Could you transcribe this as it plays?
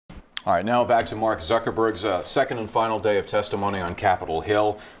All right, now back to Mark Zuckerberg's second and final day of testimony on Capitol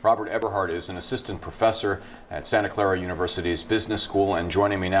Hill. Robert Eberhard is an assistant professor at Santa Clara University's Business School, and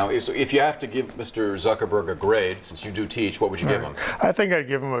joining me now is, if you have to give Mr. Zuckerberg a grade, since you do teach, what would you give him? I think I'd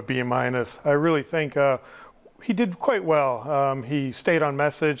give him a B-. I really think he did quite well. He stayed on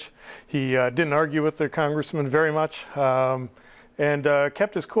message. He didn't argue with the congressman very much. And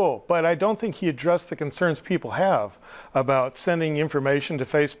kept his cool. But I don't think he addressed the concerns people have about sending information to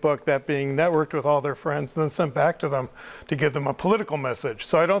Facebook, that being networked with all their friends, and then sent back to them to give them a political message.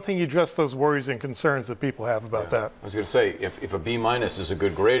 So I don't think he addressed those worries and concerns that people have about that. I was going to say, if a B- is a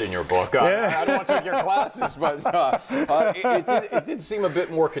good grade in your book, I don't want to take your classes, but it did seem a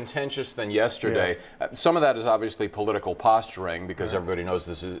bit more contentious than yesterday. Yeah. Some of that is obviously political posturing, because everybody knows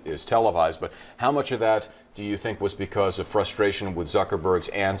this is televised, but how much of that do you think was because of frustration with Zuckerberg's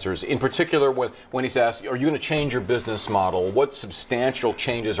answers? In particular, when he's asked, are you going to change your business model? What substantial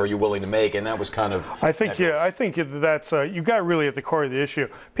changes are you willing to make? And that was kind of... I think that's, you got really at the core of the issue.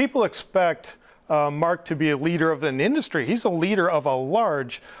 People expect Mark to be a leader of an industry. He's a leader of a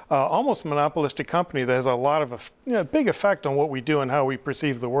large, almost monopolistic company that has a lot of big effect on what we do and how we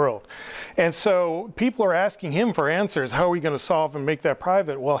perceive the world. And so people are asking him for answers. How are we going to solve and make that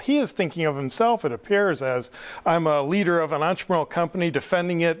private? Well, he is thinking of himself, it appears, as I'm a leader of an entrepreneurial company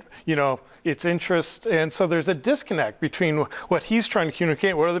defending it, its interests. And so there's a disconnect between what he's trying to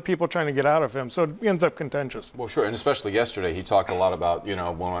communicate and what other people are trying to get out of him. So it ends up contentious. Well, sure. And especially yesterday, he talked a lot about,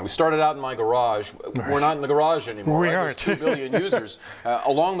 when we started out in my garage, we're not in the garage anymore. We aren't. There's 2 billion users.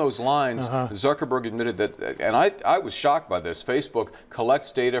 Along those lines, Zuckerberg admitted that, and I was shocked by this, Facebook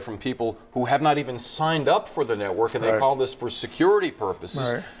collects data from people who have not even signed up for the network, and they call this for security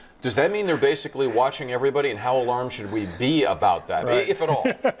purposes. Right. Does that mean they're basically watching everybody, and how alarmed should we be about that, if at all?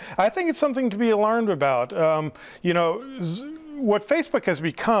 I think it's something to be alarmed about. What Facebook has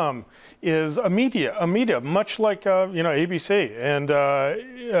become is a media, much like ABC,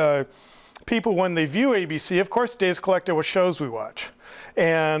 and people, when they view ABC, of course, data is collected what shows we watch.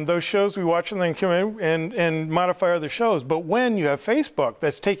 And those shows we watch and then come in and modify other shows. But when you have Facebook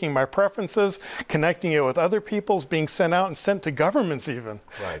that's taking my preferences, connecting it with other people's, being sent out and sent to governments even,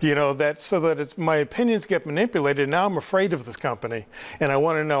 so that my opinions get manipulated. Now I'm afraid of this company. And I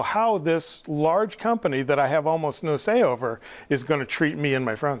want to know how this large company that I have almost no say over is going to treat me and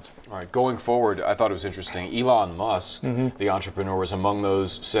my friends. All right, going forward, I thought it was interesting. Elon Musk, the entrepreneur, was among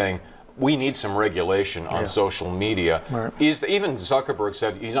those saying, we need some regulation on social media. Right. Even Zuckerberg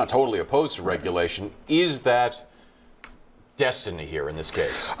said he's not totally opposed to regulation. Is that destiny here in this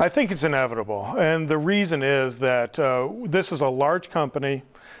case? I think it's inevitable. And the reason is that this is a large company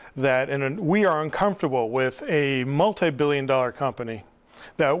and we are uncomfortable with a multi-billion-dollar company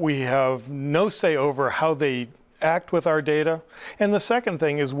that we have no say over how they act with our data. And the second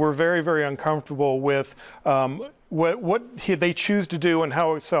thing is we're very, very uncomfortable with what they choose to do and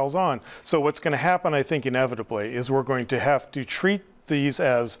how it sells on. So what's going to happen, I think, inevitably, is we're going to have to treat these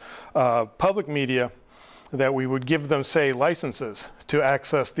as public media, that we would give them, say, licenses to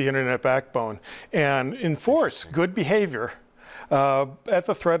access the internet backbone and enforce good behavior at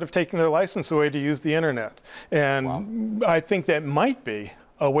the threat of taking their license away to use the internet. And I think that might be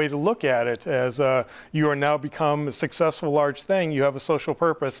a way to look at it as you are now become a successful large thing, you have a social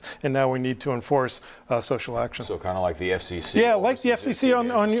purpose, and now we need to enforce social action. So kind of like the FCC. Yeah, like the FCC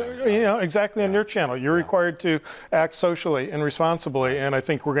on your, exactly on your channel. You're required to act socially and responsibly, and I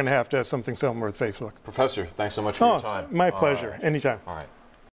think we're going to have something similar with Facebook. Professor, thanks so much for your time. My pleasure. Anytime. All right.